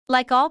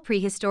Like all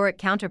prehistoric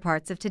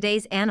counterparts of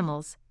today's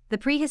animals, the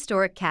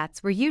prehistoric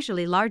cats were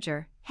usually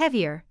larger,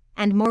 heavier,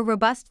 and more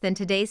robust than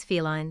today's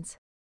felines.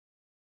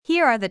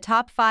 Here are the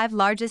top 5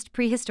 largest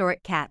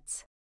prehistoric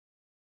cats.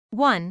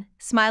 1.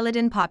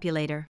 Smilodon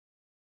populator.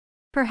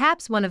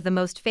 Perhaps one of the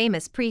most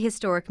famous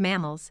prehistoric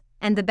mammals,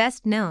 and the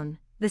best known,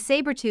 the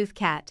saber-toothed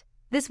cat,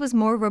 this was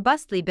more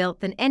robustly built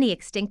than any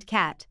extinct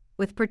cat,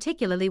 with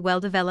particularly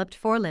well-developed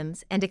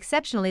forelimbs and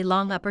exceptionally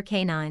long upper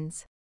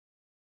canines.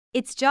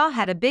 Its jaw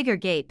had a bigger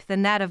gape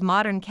than that of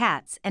modern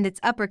cats, and its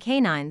upper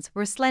canines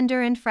were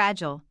slender and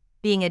fragile,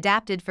 being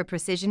adapted for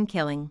precision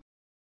killing.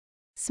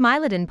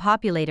 Smilodon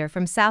populator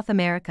from South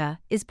America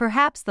is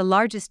perhaps the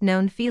largest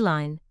known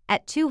feline,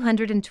 at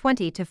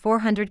 220 to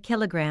 400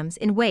 kilograms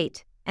in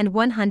weight and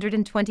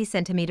 120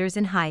 centimeters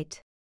in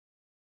height.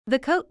 The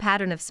coat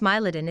pattern of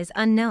Smilodon is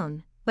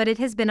unknown, but it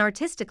has been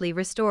artistically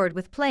restored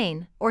with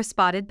plain or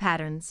spotted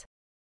patterns.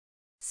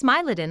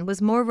 Smilodon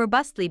was more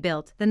robustly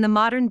built than the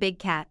modern big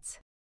cats.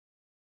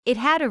 It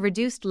had a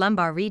reduced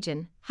lumbar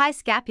region, high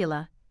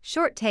scapula,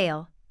 short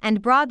tail, and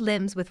broad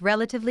limbs with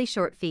relatively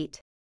short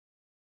feet.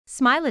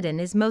 Smilodon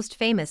is most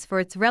famous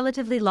for its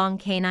relatively long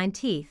canine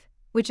teeth,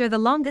 which are the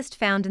longest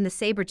found in the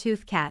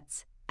saber-toothed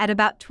cats, at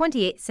about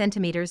 28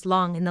 centimeters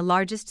long in the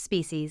largest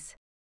species.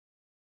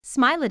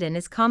 Smilodon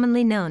is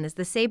commonly known as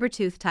the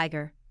saber-toothed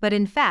tiger, but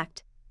in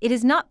fact, it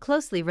is not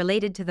closely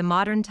related to the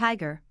modern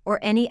tiger or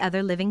any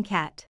other living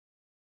cat.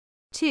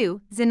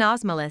 2.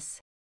 Xenosmelus.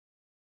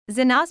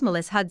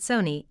 Xenosmelus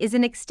hudsoni is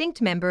an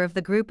extinct member of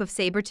the group of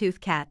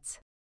saber-toothed cats.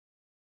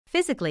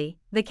 Physically,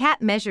 the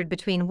cat measured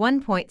between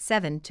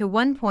 1.7 to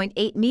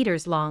 1.8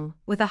 meters long,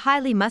 with a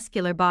highly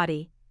muscular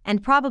body,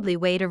 and probably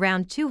weighed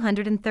around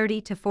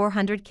 230 to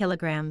 400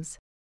 kilograms.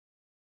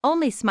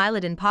 Only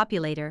Smilodon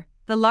populator,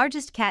 the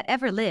largest cat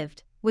ever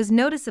lived, was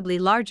noticeably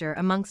larger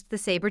amongst the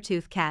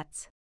saber-toothed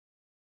cats.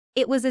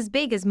 It was as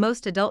big as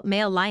most adult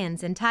male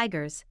lions and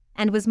tigers,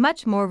 and was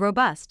much more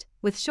robust,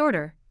 with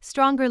shorter,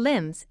 stronger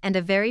limbs and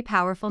a very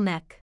powerful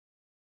neck.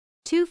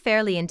 2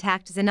 fairly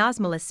intact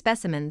Xenosmelus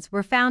specimens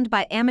were found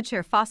by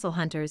amateur fossil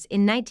hunters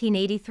in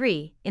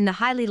 1983 in the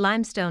Hiley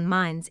limestone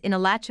mines in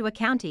Alachua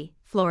County,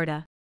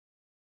 Florida.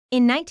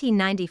 In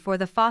 1994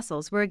 the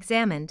fossils were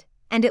examined,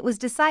 and it was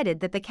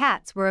decided that the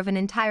cats were of an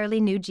entirely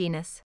new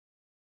genus.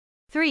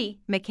 3.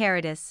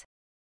 Macaridus.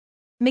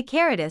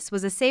 Macaridus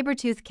was a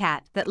saber-toothed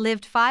cat that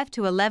lived 5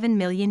 to 11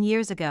 million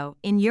years ago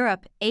in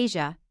Europe,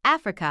 Asia,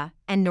 Africa,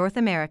 and North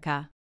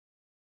America.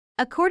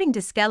 According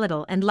to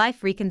skeletal and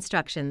life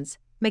reconstructions,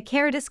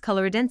 Macaridus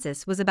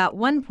coloradensis was about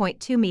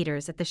 1.2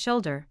 meters at the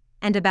shoulder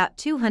and about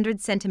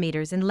 200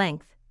 centimeters in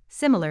length,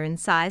 similar in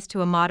size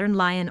to a modern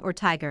lion or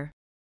tiger.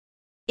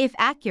 If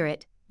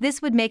accurate,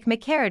 this would make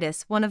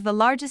Macaridus one of the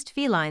largest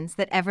felines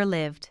that ever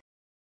lived.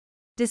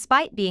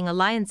 Despite being a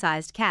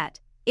lion-sized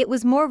cat, it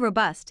was more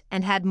robust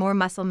and had more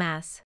muscle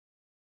mass.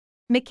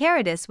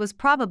 Macaridus was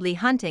probably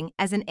hunting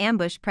as an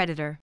ambush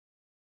predator.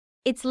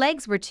 Its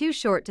legs were too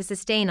short to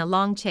sustain a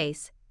long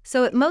chase,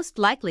 so it most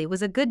likely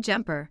was a good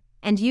jumper,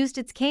 and used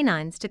its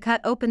canines to cut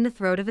open the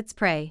throat of its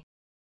prey.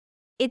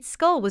 Its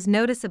skull was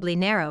noticeably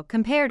narrow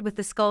compared with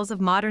the skulls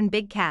of modern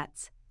big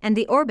cats, and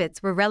the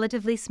orbits were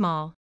relatively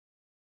small.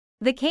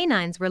 The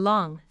canines were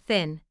long,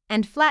 thin,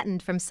 and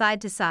flattened from side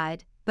to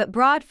side, but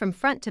broad from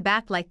front to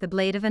back like the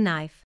blade of a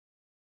knife.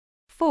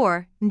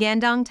 4.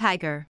 Ngandong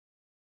tiger.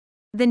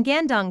 The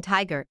Ngandong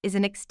tiger is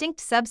an extinct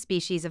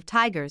subspecies of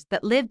tigers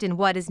that lived in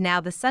what is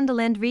now the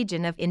Sundaland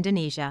region of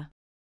Indonesia.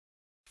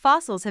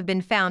 Fossils have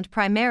been found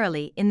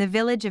primarily in the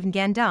village of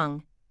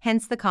Ngandong,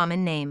 hence the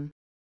common name.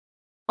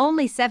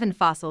 Only 7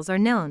 fossils are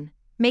known,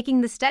 making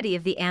the study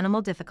of the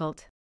animal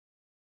difficult.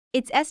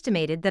 It's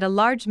estimated that a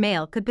large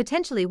male could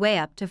potentially weigh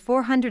up to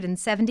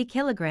 470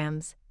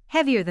 kilograms,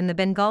 heavier than the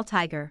Bengal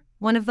tiger,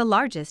 one of the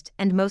largest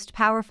and most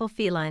powerful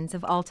felines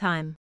of all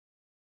time.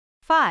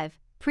 5.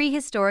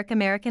 Prehistoric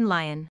American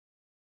lion.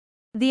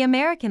 The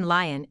American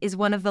lion is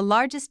one of the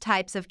largest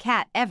types of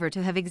cat ever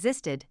to have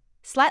existed,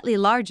 slightly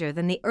larger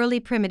than the early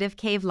primitive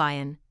cave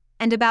lion,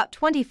 and about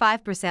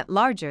 25%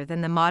 larger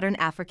than the modern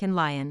African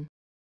lion.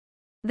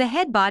 The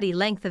head-body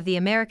length of the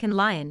American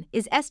lion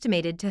is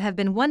estimated to have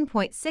been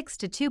 1.6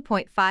 to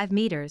 2.5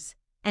 meters,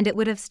 and it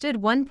would have stood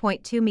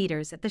 1.2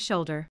 meters at the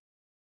shoulder.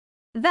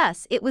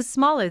 Thus, it was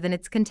smaller than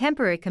its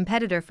contemporary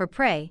competitor for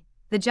prey,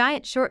 the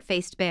giant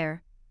short-faced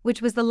bear,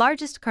 which was the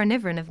largest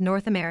carnivoran of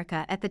North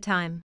America at the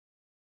time.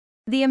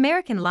 The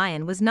American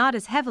lion was not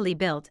as heavily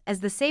built as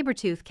the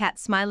saber-toothed cat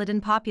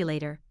Smilodon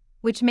populator,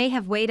 which may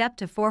have weighed up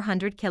to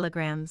 400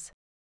 kilograms.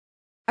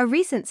 A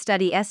recent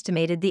study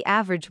estimated the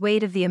average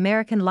weight of the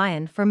American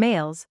lion for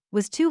males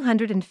was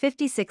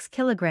 256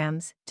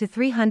 kilograms to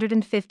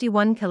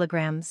 351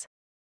 kilograms.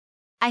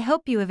 I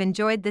hope you have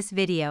enjoyed this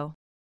video.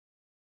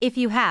 If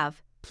you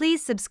have,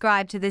 please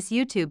subscribe to this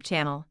YouTube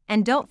channel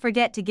and don't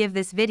forget to give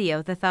this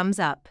video the thumbs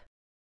up.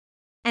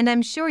 And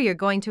I'm sure you're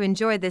going to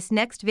enjoy this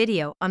next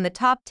video on the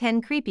top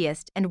 10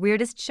 creepiest and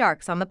weirdest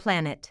sharks on the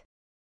planet.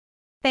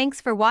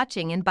 Thanks for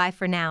watching and bye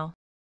for now.